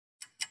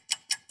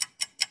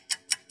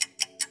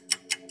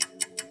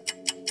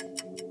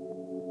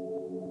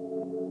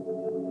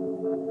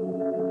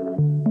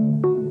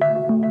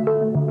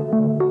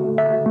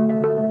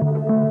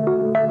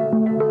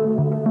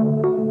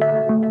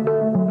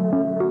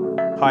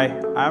Hi,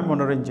 I am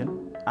Manoranjan.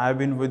 I have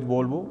been with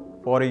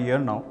Volvo for a year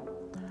now.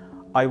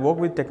 I work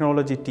with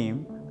technology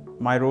team.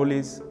 My role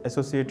is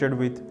associated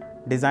with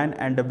design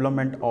and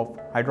development of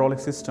hydraulic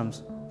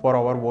systems for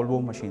our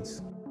Volvo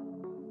machines.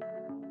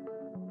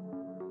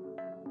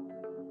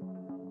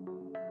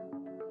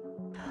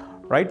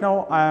 Right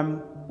now I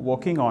am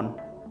working on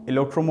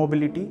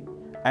electromobility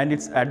and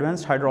its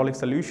advanced hydraulic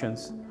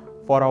solutions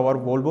for our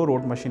Volvo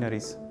road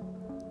machineries.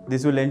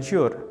 This will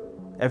ensure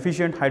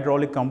efficient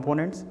hydraulic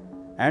components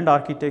and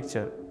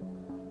architecture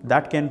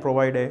that can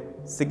provide a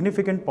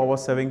significant power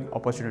saving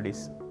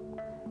opportunities.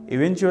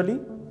 Eventually,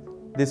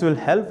 this will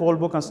help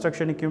Volvo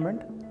construction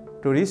equipment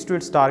to reach to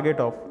its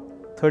target of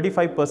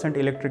 35%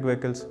 electric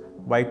vehicles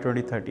by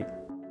 2030.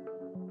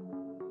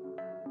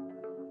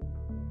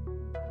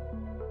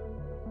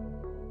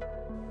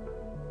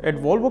 At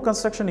Volvo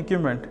Construction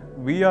Equipment,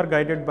 we are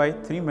guided by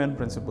three main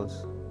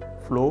principles: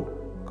 flow,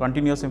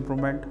 continuous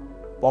improvement,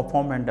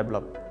 perform and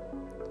develop.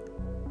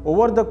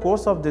 Over the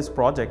course of this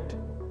project,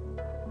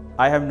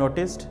 I have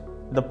noticed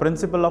the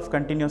principle of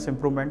continuous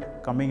improvement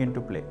coming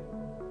into play.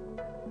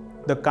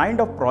 The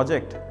kind of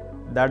project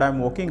that I am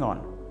working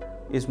on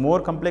is more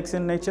complex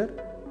in nature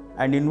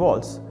and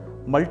involves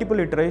multiple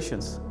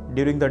iterations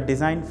during the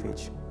design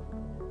phase.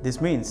 This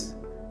means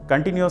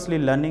continuously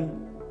learning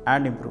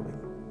and improving.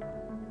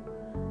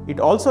 It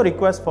also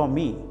requires for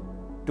me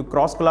to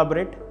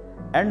cross-collaborate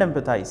and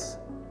empathize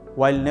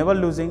while never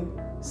losing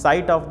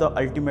sight of the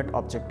ultimate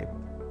objective.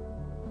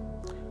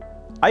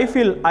 I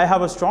feel I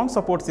have a strong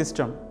support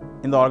system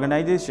in the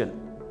organization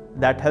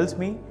that helps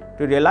me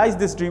to realize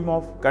this dream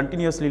of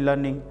continuously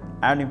learning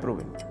and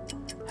improving.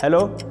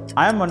 Hello,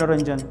 I am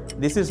Manoranjan.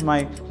 This is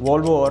my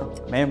Volvo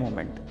or May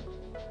moment.